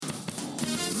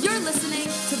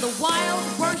the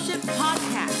Wild Worship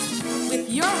Podcast with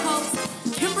your host,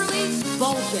 Kimberly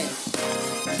Bolgen.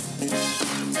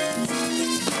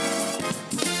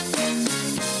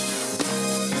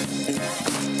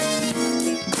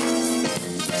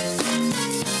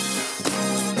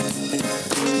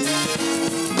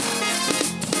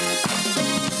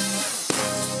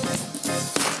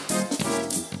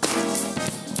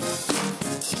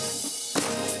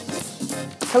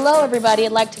 Hello, everybody.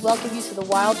 I'd like to welcome you to the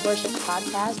Wild Worship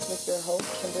Podcast with your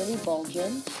host, Kimberly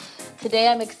Bolgen. Today,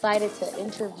 I'm excited to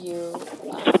interview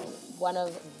one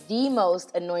of the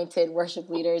most anointed worship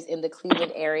leaders in the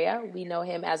Cleveland area. We know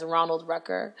him as Ronald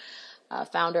Rucker,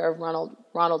 founder of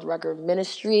Ronald Rucker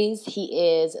Ministries.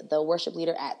 He is the worship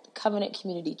leader at Covenant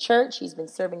Community Church. He's been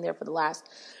serving there for the last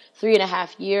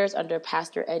 3.5 years under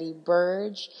Pastor Eddie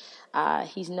Burge.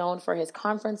 He's known for his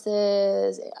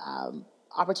conferences,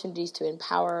 opportunities to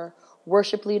empower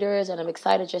worship leaders, and I'm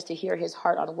excited just to hear his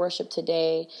heart on worship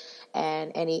today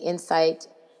and any insight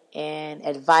and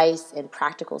advice and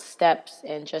practical steps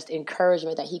and just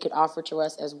encouragement that he could offer to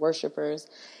us as worshipers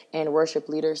and worship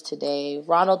leaders today.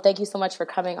 Ronald, thank you so much for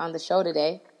coming on the show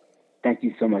today. Thank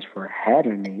you so much for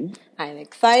having me. I'm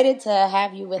excited to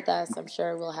have you with us. I'm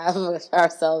sure we'll have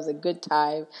ourselves a good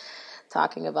time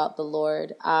talking about the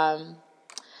Lord. The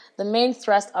main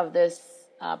thrust of this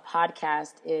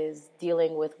podcast is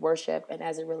dealing with worship, and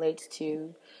as it relates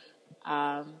to,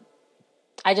 I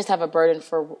just have a burden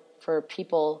for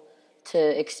people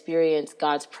to experience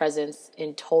God's presence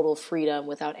in total freedom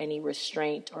without any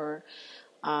restraint or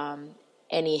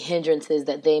any hindrances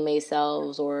that they may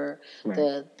selves or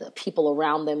the people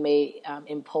around them may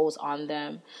impose on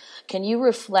them. Can you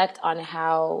reflect on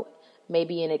how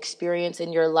maybe an experience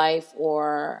in your life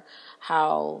or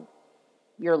how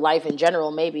your life in general,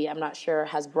 maybe, I'm not sure,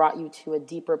 has brought you to a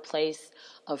deeper place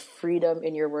of freedom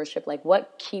in your worship? Like,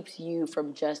 what keeps you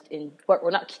from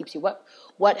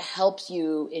what helps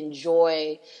you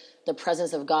enjoy the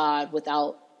presence of God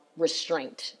without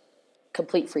restraint,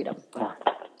 complete freedom?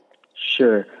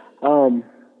 Sure.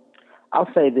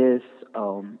 I'll say this.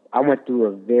 I went through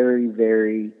a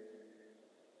very,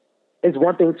 it's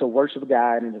one thing to worship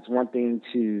God, and it's one thing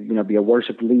to, be a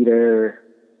worship leader.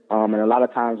 And a lot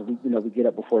of times we get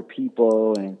up before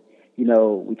people and,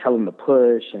 we tell them to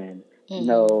push and,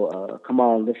 come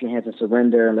on, lift your hands and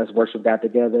surrender and let's worship God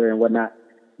together and whatnot.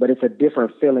 But it's a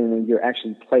different feeling when you're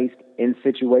actually placed in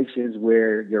situations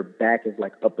where your back is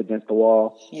like up against the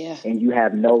wall and you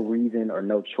have no reason or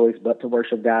no choice but to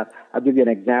worship God. I'll give you an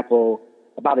example.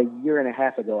 About 1.5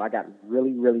 years ago, I got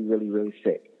really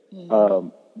sick.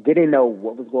 Didn't know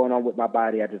what was going on with my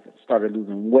body. I just started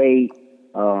losing weight.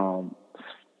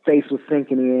 Face was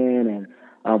sinking in,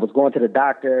 and was going to the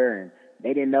doctor, and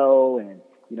they didn't know, and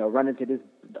running to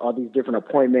all these different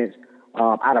appointments,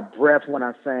 out of breath when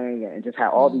I sang, and just had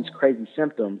all these crazy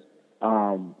symptoms.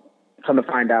 Come to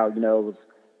find out, it was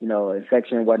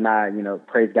infection and whatnot.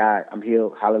 Praise God, I'm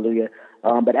healed, hallelujah.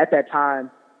 But at that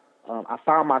time, I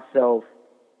found myself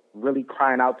really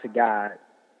crying out to God,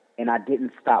 and I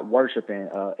didn't stop worshiping.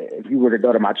 If you were to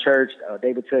go to my church,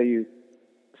 they would tell you,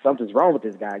 something's wrong with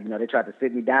this guy. They tried to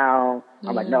sit me down.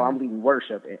 I'm like, no, I'm leading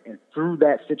worship. And through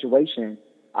that situation,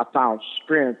 I found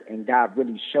strength, and God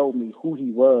really showed me who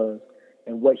he was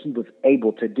and what he was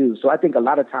able to do. So I think a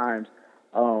lot of times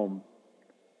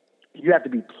you have to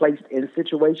be placed in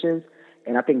situations,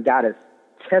 and I think God is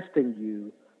testing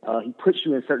you. He puts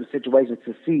you in certain situations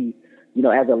to see,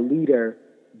 as a leader,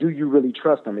 do you really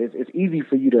trust him? It's easy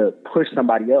for you to push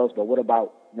somebody else, but what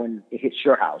about when it hits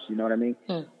your house? You know what I mean?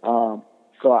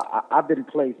 So I've been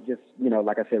placed just,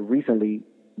 like I said, recently,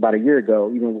 about 1 year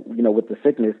ago, even, with the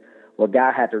sickness, where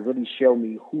God had to really show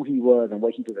me who he was and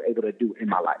what he was able to do in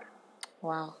my life.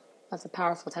 Wow. That's a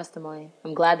powerful testimony.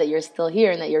 I'm glad that you're still here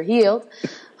and that you're healed.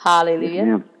 Hallelujah.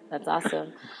 Yes, that's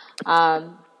awesome.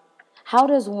 How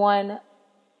does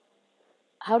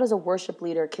a worship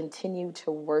leader continue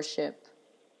to worship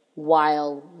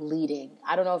while leading?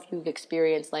 I don't know if you've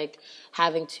experienced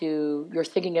you're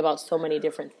thinking about so many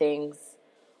different things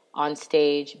on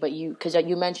stage, but because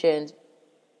you mentioned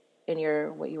in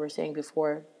what you were saying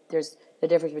before, there's the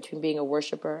difference between being a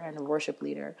worshiper and a worship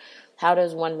leader. How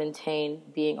does one maintain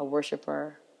being a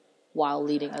worshiper while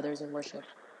leading others in worship?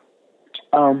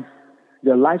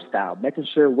 Your lifestyle, making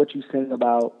sure what you sing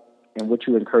about and what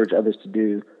you encourage others to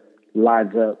do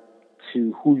lines up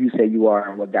to who you say you are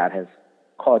and what God has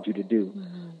called you to do.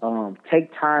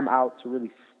 Take time out to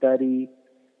really study,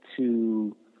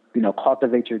 to,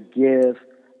 cultivate your gift.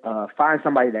 Find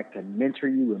somebody that can mentor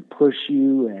you and push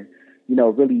you and,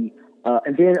 really,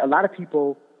 and then a lot of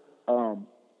people don't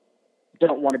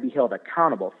want to be held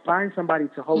accountable. Find somebody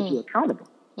to hold you accountable.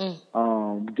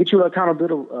 Get you an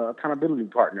accountability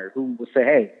partner who will say,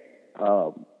 hey,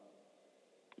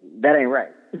 that ain't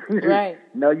right. Right.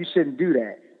 No, you shouldn't do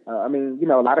that. I mean, you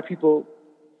know, a lot of people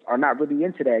are not really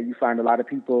into that. You find a lot of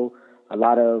people, a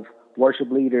lot of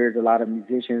worship leaders, a lot of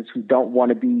musicians who don't want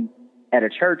to be at a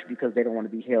church because they don't want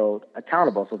to be held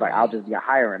accountable. So it's like, I'll just be a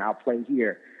hiring. I'll play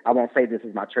here. I won't say this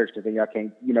is my church because then y'all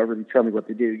can't, you know, really tell me what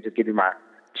to do. You just give me my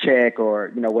check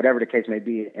or, you know, whatever the case may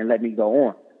be and let me go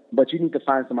on. But you need to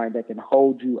find somebody that can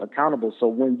hold you accountable. So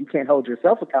when you can't hold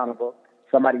yourself accountable,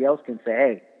 somebody else can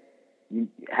say, hey,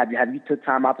 have you took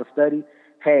time out to study?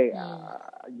 Hey,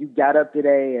 you got up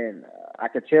today and I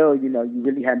could tell, you know, you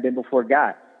really hadn't been before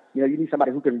God. You know, you need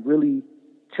somebody who can really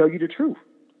tell you the truth.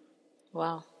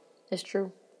 Wow. It's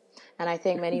true. And I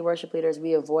think many worship leaders,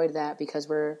 we avoid that because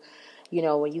we're, you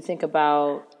know, when you think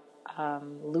about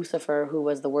Lucifer, who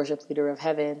was the worship leader of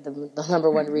heaven, the number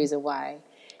one reason why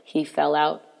he fell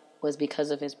out was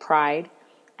because of his pride.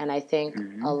 And I think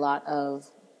a lot of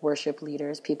worship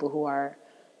leaders, people who are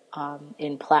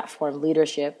in platform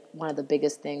leadership, one of the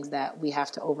biggest things that we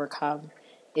have to overcome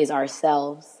is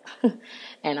ourselves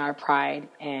and our pride.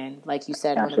 And like you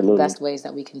said, Absolutely. one of the best ways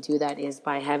that we can do that is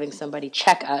by having somebody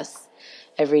check us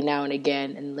every now and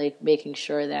again and like making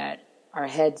sure that our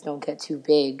heads don't get too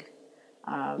big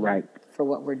right. for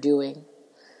what we're doing.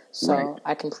 So right.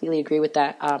 I completely agree with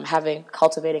that.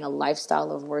 Cultivating a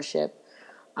lifestyle of worship.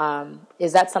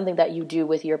 Is that something that you do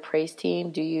with your praise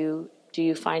team? Do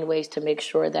you find ways to make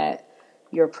sure that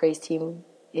your praise team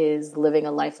is living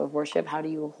a life of worship? How do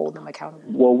you hold them accountable?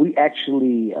 Well, we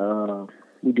actually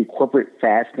we do corporate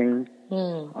fasting.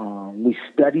 We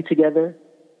study together,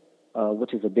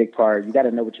 which is a big part. You got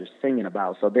to know what you're singing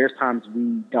about. So there's times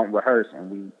we don't rehearse and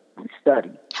we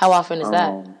study. How often is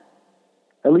that?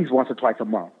 At least once or twice a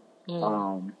month.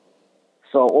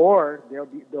 Or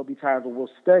there'll be times where we'll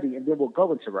study and then we'll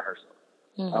go into rehearsal.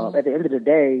 At the end of the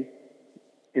day,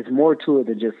 it's more to it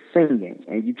than just singing,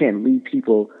 and you can't lead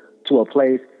people to a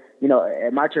place. You know,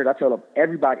 at my church, I tell them,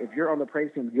 everybody, if you're on the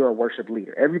praise team, you're a worship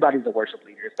leader. Everybody's a worship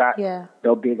leader. It's not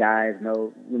no big eyes,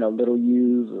 no, you know, little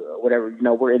U's, whatever. You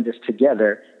know, we're in this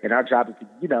together, and our job is to,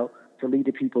 you know, to lead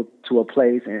the people to a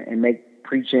place and make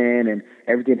preaching and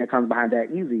everything that comes behind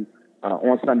that easy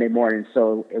on Sunday morning.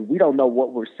 So if we don't know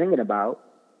what we're singing about,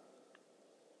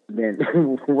 then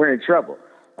we're in trouble.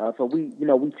 So we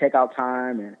take out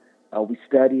time and we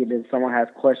study, and then someone has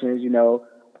questions, you know,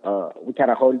 we kind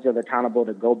of hold each other accountable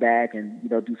to go back and, you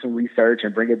know, do some research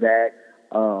and bring it back.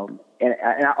 And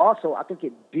I think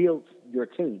it builds your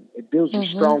team. It builds you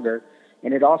stronger,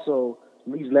 and it also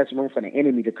leaves less room for the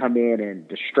enemy to come in and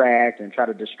distract and try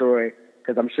to destroy.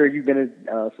 Because I'm sure you've been in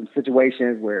some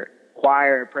situations where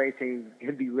choir and praise teams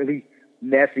can be really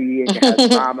messy and can have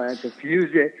drama and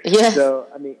confusion. Yes. So,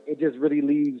 I mean, it just really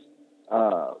leaves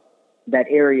that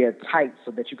area tight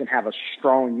so that you can have a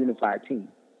strong, unified team.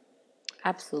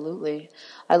 Absolutely.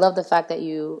 I love the fact that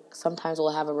you sometimes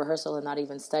will have a rehearsal and not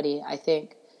even study. I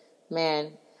think,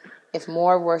 man, if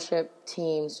more worship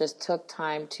teams just took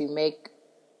time to make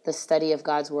the study of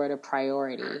God's word a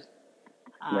priority,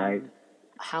 right,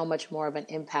 how much more of an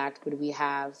impact would we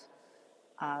have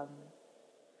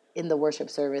in the worship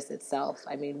service itself?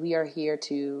 I mean, we are here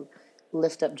to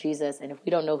lift up Jesus, and if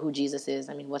we don't know who Jesus is,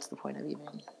 I mean, what's the point of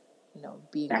even, you know,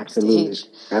 being on stage?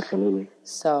 Absolutely.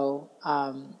 So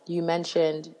you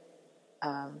mentioned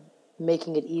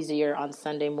making it easier on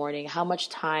Sunday morning. How much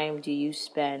time do you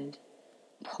spend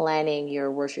planning your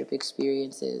worship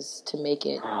experiences to make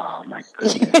it? Oh my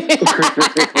goodness!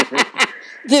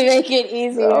 To make it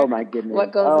easier. Oh my goodness!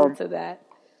 What goes into that?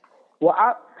 Well,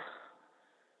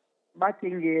 my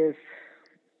thing is,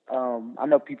 I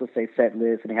know people say set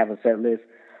list and they have a set list.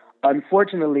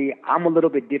 Unfortunately, I'm a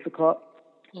little bit difficult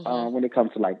when it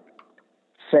comes to like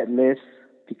set lists,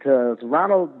 because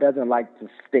Ronald doesn't like to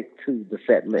stick to the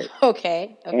set list.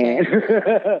 Okay. And,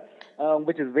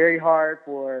 which is very hard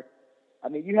for. I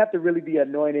mean, you have to really be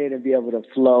anointed and be able to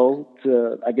flow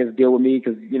to, I guess, deal with me,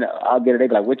 because, you know, I'll get it. They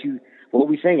be like, what are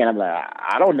we singing? I'm like,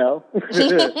 I don't know.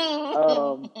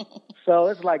 So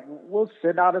it's like, we'll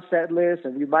send out a set list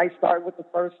and we might start with the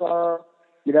first song,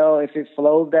 you know, if it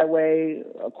flows that way,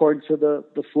 according to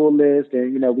the full list,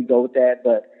 and, you know, we go with that.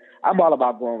 But I'm all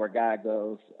about going where God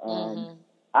goes.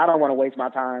 I don't want to waste my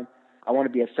time. I want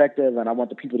to be effective, and I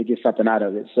want the people to get something out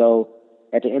of it. So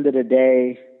at the end of the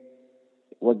day,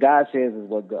 what God says is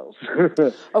what goes.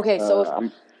 Okay, so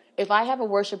if I have a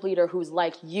worship leader who's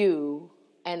like you,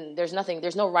 and there's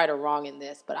no right or wrong in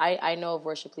this, but I know of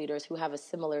worship leaders who have a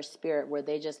similar spirit where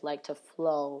they just like to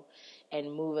flow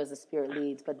and move as the Spirit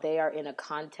leads, but they're in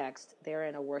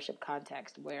a worship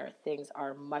context where things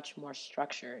are much more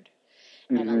structured.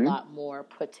 and a lot more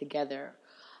put together.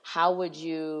 How would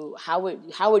you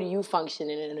function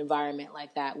in an environment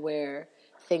like that where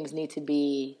things need to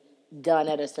be done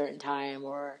at a certain time,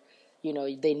 or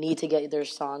they need to get their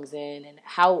songs in, and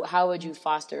how would you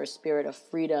foster a spirit of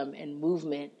freedom and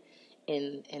movement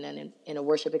in a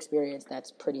worship experience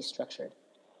that's pretty structured?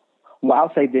 Well,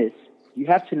 I'll say this: you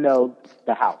have to know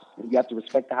the house. You have to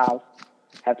respect the house.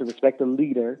 Have to respect the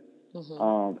leader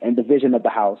and the vision of the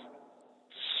house.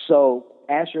 So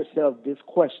ask yourself this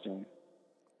question: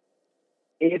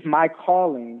 if my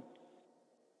calling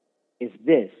is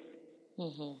this,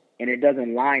 and it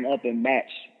doesn't line up and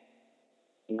match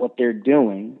what they're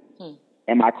doing,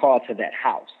 am I called to that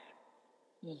house?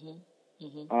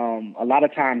 A lot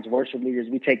of times worship leaders,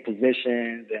 we take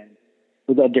positions and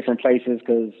we go different places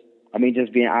because, I mean,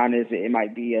 just being honest, it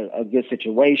might be a good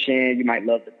situation. You might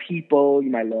love the people. You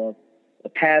might love the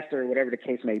pastor, whatever the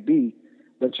case may be.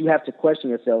 But you have to question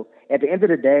yourself. At the end of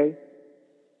the day,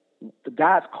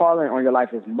 God's calling on your life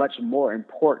is much more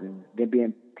important than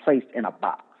being placed in a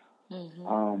box.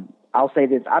 I'll say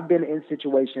this. I've been in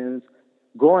situations.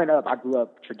 Growing up, I grew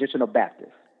up traditional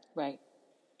Baptist. Right.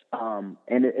 And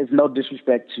it's no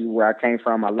disrespect to where I came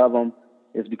from. I love them.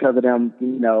 It's because of them,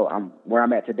 I'm where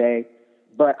I'm at today.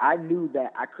 But I knew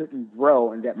that I couldn't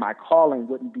grow and that my calling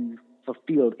wouldn't be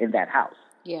fulfilled in that house.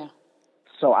 Yeah.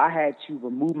 So I had to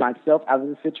remove myself out of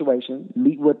the situation,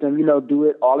 meet with them, do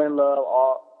it all in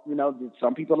love. Did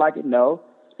some people like it? No.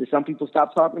 Did some people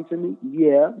stop talking to me?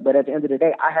 Yeah. But at the end of the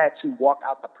day, I had to walk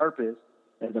out the purpose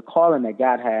and the calling that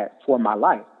God had for my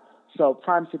life. So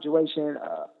prime situation,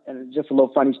 and just a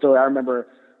little funny story. I remember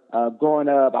growing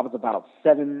up, I was about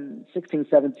 16,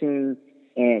 17,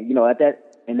 and,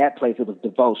 in that place, it was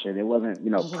devotion. It wasn't,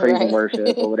 praise and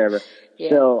worship or whatever. Yeah.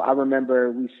 So I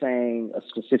remember we sang a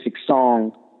specific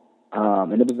song,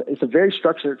 and it's a very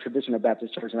structured traditional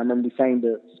Baptist church. And I remember we sang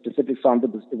the specific song.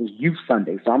 It was Youth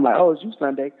Sunday. So I'm like, oh, it's Youth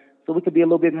Sunday, so we could be a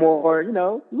little bit more,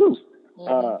 loose.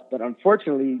 But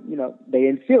unfortunately, they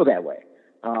didn't feel that way.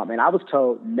 And I was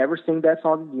told, never sing that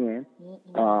song again.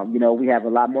 We have a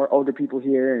lot more older people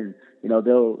here, and,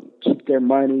 they'll keep their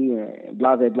money and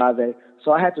blase, blase.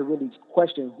 So I had to really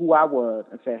question who I was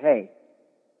and say, hey,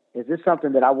 is this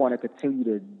something that I want to continue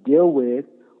to deal with,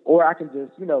 or I can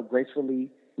just, gracefully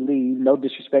leave, no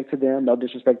disrespect to them, no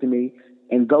disrespect to me,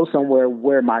 and go somewhere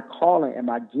where my calling and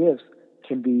my gifts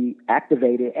can be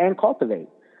activated and cultivated.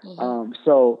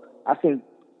 So I think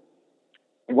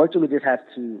worship just has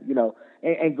to,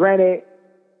 and granted,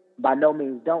 by no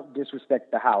means don't disrespect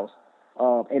the house.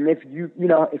 And if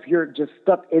if you're just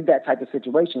stuck in that type of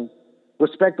situation,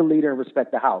 respect the leader and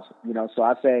respect the house. So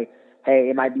I say, hey,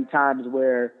 it might be times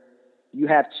where you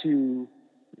have to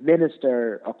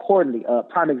minister accordingly.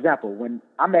 Prime example, when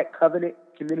I'm at Covenant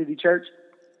Community Church,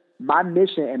 my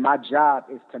mission and my job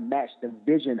is to match the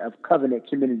vision of Covenant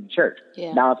Community Church.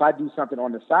 Yeah. Now, if I do something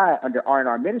on the side under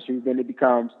R&R Ministries, then it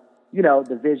becomes,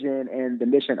 the vision and the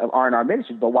mission of R&R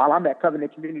Ministries. But while I'm at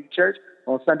Covenant Community Church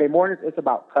on Sunday mornings, it's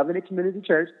about Covenant Community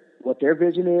Church, what their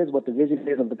vision is, what the vision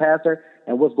is of the pastor,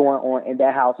 and what's going on in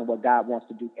that house and what God wants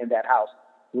to do in that house,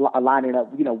 aligning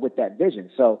up, with that vision.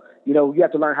 So, you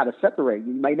have to learn how to separate.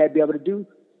 You might not be able to do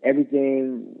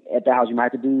everything at the house. You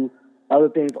might have to do other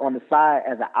things on the side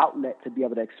as an outlet to be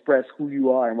able to express who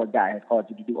you are and what God has called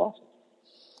you to do also.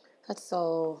 That's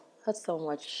so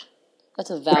much. That's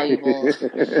a valuable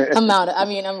amount. I'm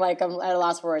at a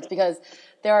loss for words, because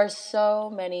there are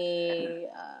so many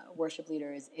worship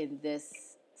leaders in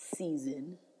this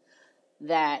season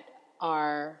that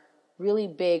are really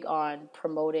big on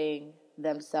promoting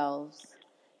themselves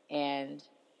and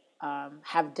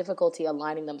have difficulty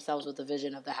aligning themselves with the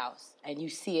vision of the house. And you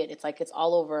see it. It's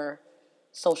all over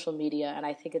social media. And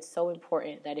I think it's so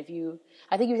important that you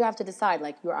have to decide,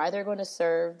 you're either going to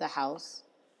serve the house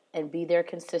and be there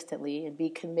consistently and be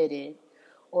committed,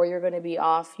 or you're going to be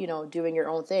off, doing your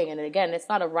own thing. And again, it's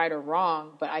not a right or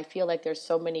wrong, but I feel like there's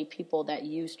so many people that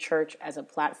use church as a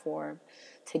platform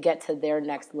to get to their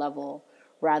next level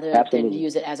rather than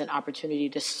use it as an opportunity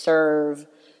to serve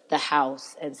the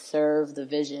house and serve the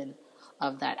vision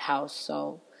of that house.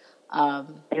 So,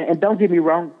 and don't get me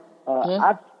wrong,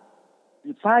 I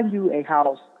find you a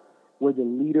house where the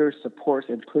leader supports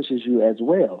and pushes you as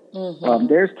well.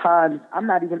 There's times I'm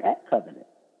not even at Covenant.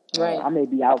 Right. I may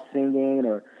be out singing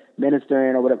or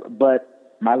ministering or whatever,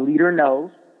 but my leader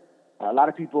knows. A lot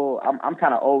of people, I'm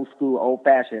kind of old school, old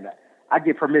fashioned. I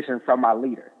get permission from my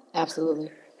leader.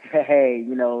 Absolutely. Hey,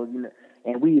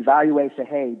 and we evaluate. Say,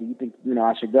 hey, do you think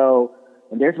I should go?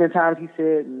 And there's been times he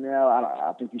said, no,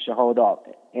 I think you should hold off,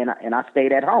 and I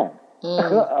stayed at home.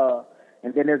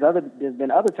 And then there's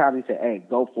been other times he said, hey,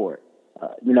 go for it.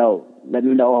 let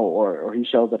me know, or he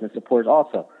shows up and supports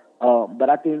also. But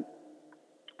I think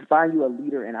find you a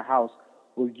leader in a house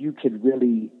where you can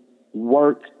really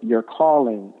work your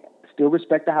calling, still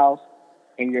respect the house,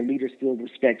 and your leader still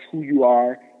respects who you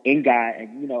are in God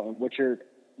and, and what you're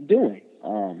doing.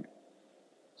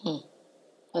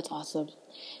 That's awesome.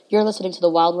 You're listening to the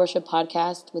Wild Worship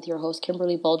Podcast with your host,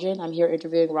 Kimberly Bulgin. I'm here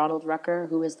interviewing Ronald Rucker,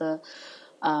 who is the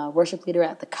worship leader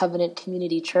at the Covenant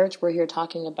Community Church. We're here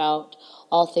talking about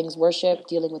all things worship,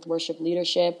 dealing with worship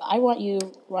leadership. I want you,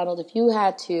 Ronald, if you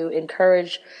had to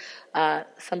encourage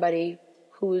somebody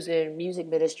who's in music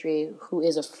ministry who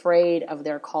is afraid of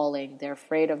their calling, they're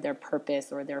afraid of their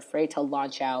purpose, or they're afraid to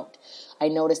launch out. I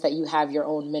noticed that you have your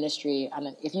own ministry,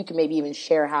 and if you can maybe even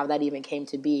share how that even came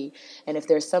to be, and if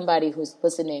there's somebody who's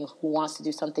listening who wants to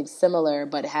do something similar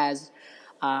but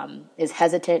is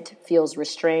hesitant, feels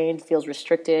restrained, feels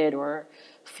restricted, or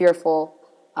fearful,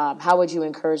 how would you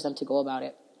encourage them to go about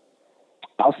it?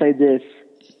 I'll say this: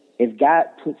 if God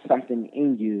puts something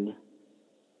in you,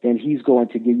 then he's going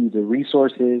to give you the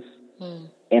resources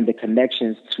and the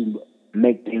connections to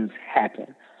make things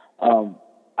happen.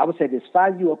 I would say this: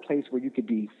 find you a place where you could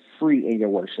be free in your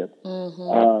worship.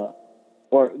 Or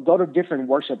go to different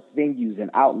worship venues and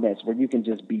outlets where you can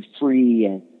just be free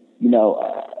and,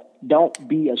 don't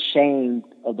be ashamed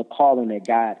of the calling that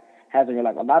God has in your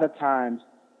life. A lot of times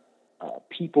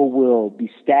people will be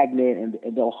stagnant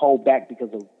and they'll hold back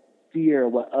because of fear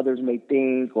of what others may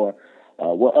think or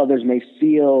what others may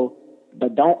feel,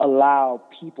 but don't allow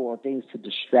people or things to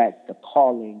distract the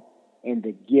calling and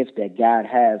the gift that God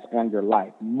has on your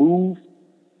life. Move.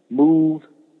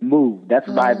 That's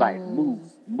my advice.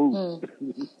 Move.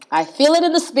 I feel it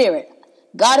in the spirit.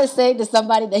 God is saying to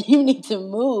somebody that you need to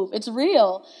move. It's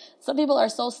real. Some people are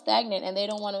so stagnant and they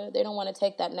don't want to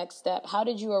take that next step. How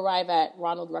did you arrive at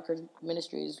Ronald Rucker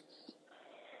Ministries?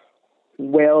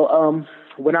 Well,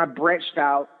 when I branched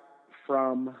out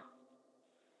from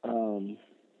the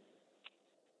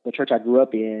church I grew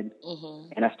up in,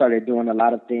 and I started doing a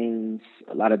lot of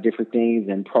different things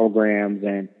and programs,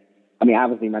 and I mean,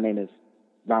 obviously my name is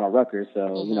Ronald Rucker,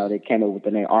 so they came up with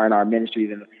the name R&R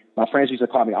Ministries, and my friends used to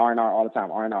call me R&R all the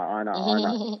time,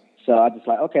 R&R. So I just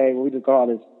okay, well, we just call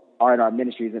this R&R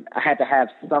Ministries, and I had to have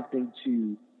something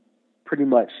to pretty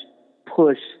much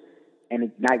push and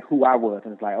ignite who I was,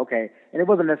 and it's okay, and it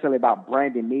wasn't necessarily about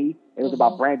branding me; it was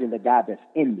about branding the God that's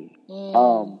in me.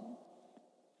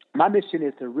 My mission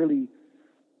is to really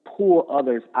pull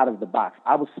others out of the box.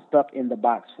 I was stuck in the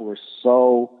box for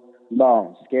so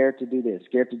long, scared to do this,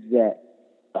 scared to do that.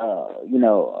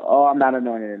 I'm not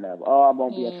anointed enough. I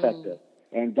won't be effective.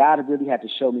 And God really had to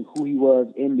show me who he was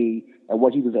in me and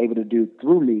what he was able to do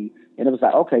through me. And it was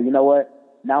okay, you know what?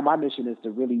 Now my mission is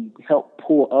to really help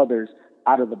pull others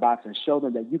out of the box and show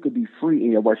them that you could be free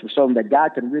in your worship, show them that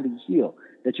God can really heal,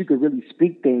 that you could really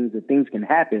speak things, that things can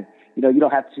happen. You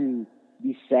don't have to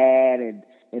be sad and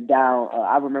down.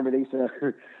 I remember they used to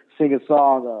sing a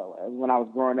song when I was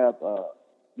growing up,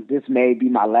 this may be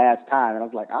my last time. And I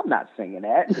was I'm not singing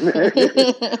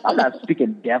that. I'm not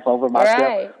speaking death over myself.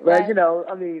 Right, but,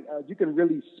 you can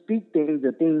really speak things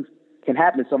and things can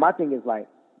happen. So my thing is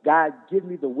God, give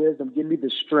me the wisdom, give me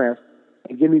the strength,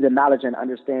 and give me the knowledge and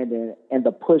understanding and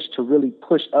the push to really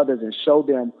push others and show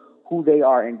them who they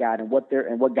are in God and what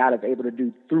God is able to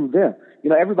do through them.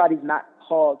 Everybody's not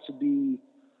called to be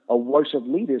a worship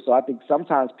leader. So I think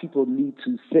sometimes people need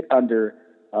to sit under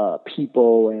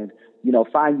people and,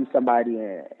 find you somebody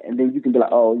and then you can be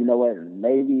oh, you know what,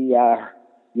 maybe,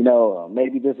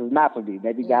 maybe this is not for me.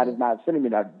 Maybe God is not sending me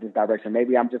in this direction.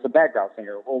 Maybe I'm just a background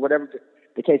singer or whatever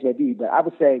the case may be. But I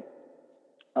would say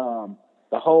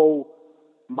the whole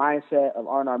mindset of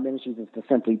R&R Ministries is to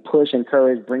simply push,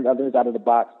 encourage, bring others out of the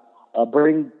box,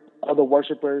 bring other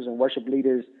worshipers and worship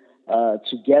leaders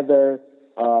together.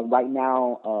 Right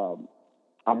now,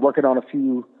 I'm working on a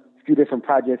few different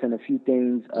projects and a few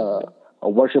things, a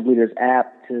worship leaders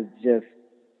app to just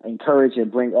encourage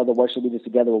and bring other worship leaders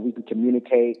together where we can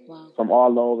communicate from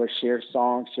all over, share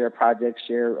songs, share projects,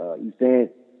 share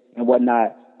events and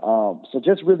whatnot. So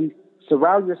just really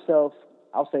surround yourself,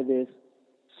 I'll say this,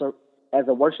 as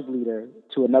a worship leader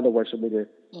to another worship leader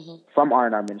from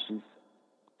R&R Ministries.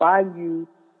 Find you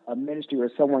a ministry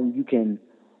or someone you can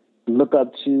look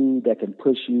up to, that can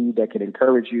push you, that can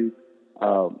encourage you,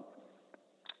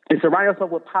 and surround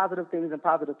yourself with positive things and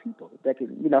positive people that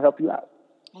can, help you out.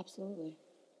 Absolutely.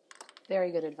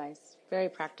 Very good advice. Very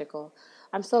practical.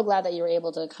 I'm so glad that you were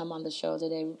able to come on the show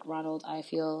today, Ronald. I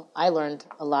feel I learned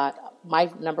a lot. My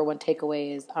number one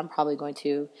takeaway is I'm probably going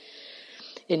to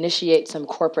initiate some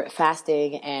corporate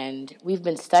fasting, and we've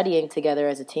been studying together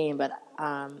as a team, but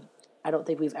I don't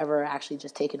think we've ever actually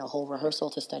just taken a whole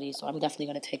rehearsal to study, so I'm definitely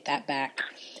going to take that back.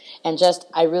 And just,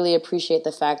 I really appreciate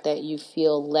the fact that you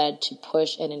feel led to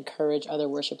push and encourage other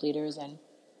worship leaders and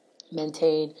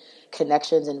maintain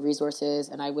connections and resources,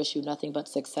 and I wish you nothing but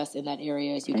success in that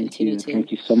area as you continue to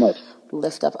Thank you so much.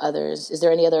 Lift up others. Is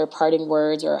there any other parting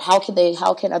words, or how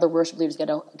can other worship leaders get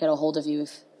a hold of you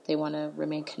if they want to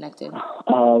remain connected?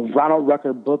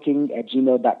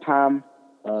 RonaldRuckerBooking@gmail.com.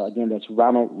 Again, that's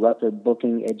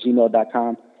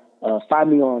RonaldRuckerBooking@gmail.com. Find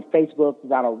me on Facebook,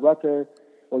 Ronald Rucker,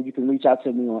 or you can reach out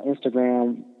to me on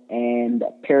Instagram and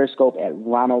Periscope at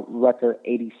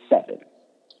RonaldRucker87.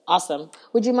 Awesome.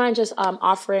 Would you mind just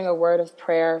offering a word of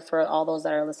prayer for all those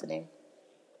that are listening?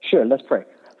 Sure, let's pray.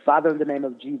 Father, in the name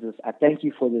of Jesus, I thank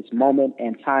you for this moment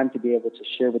and time to be able to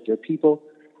share with your people.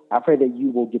 I pray that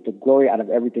you will get the glory out of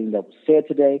everything that was said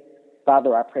today.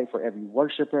 Father, I pray for every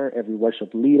worshiper, every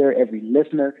worship leader, every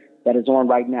listener that is on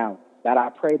right now. God, I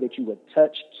pray that you would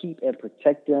touch, keep, and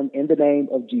protect them in the name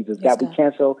of Jesus. Yes, God, we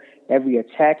cancel every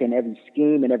attack and every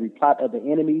scheme and every plot of the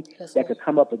enemy that could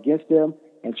come up against them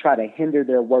and try to hinder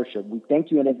their worship. We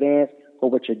thank you in advance for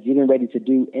what you're getting ready to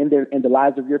do in the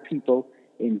lives of your people.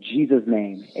 In Jesus'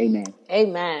 name, amen.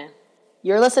 Amen.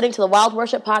 You're listening to the Wild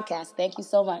Worship Podcast. Thank you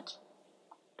so much.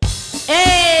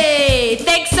 Hey,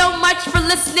 thanks so much for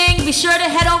listening. Be sure to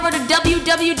head over to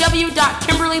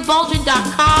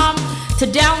www.KimberlyBolgen.com to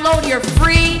download your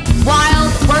free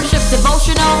Wild Worship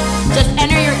devotional. Just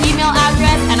enter your email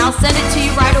address and I'll send it to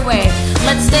you right away.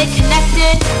 Let's stay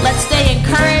connected. Let's stay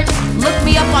encouraged. Look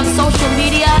me up on social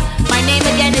media. My name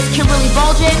again is Kimberly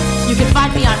Bolgen. You can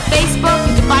find me on Facebook,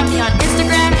 you can find me on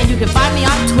Instagram, and you can find me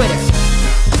on Twitter.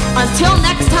 Until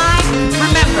next time,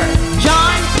 remember,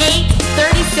 John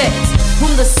 8:36,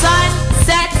 whom the Son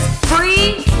sets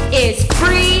free is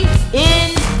free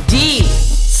indeed.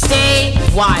 Stay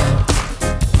wild.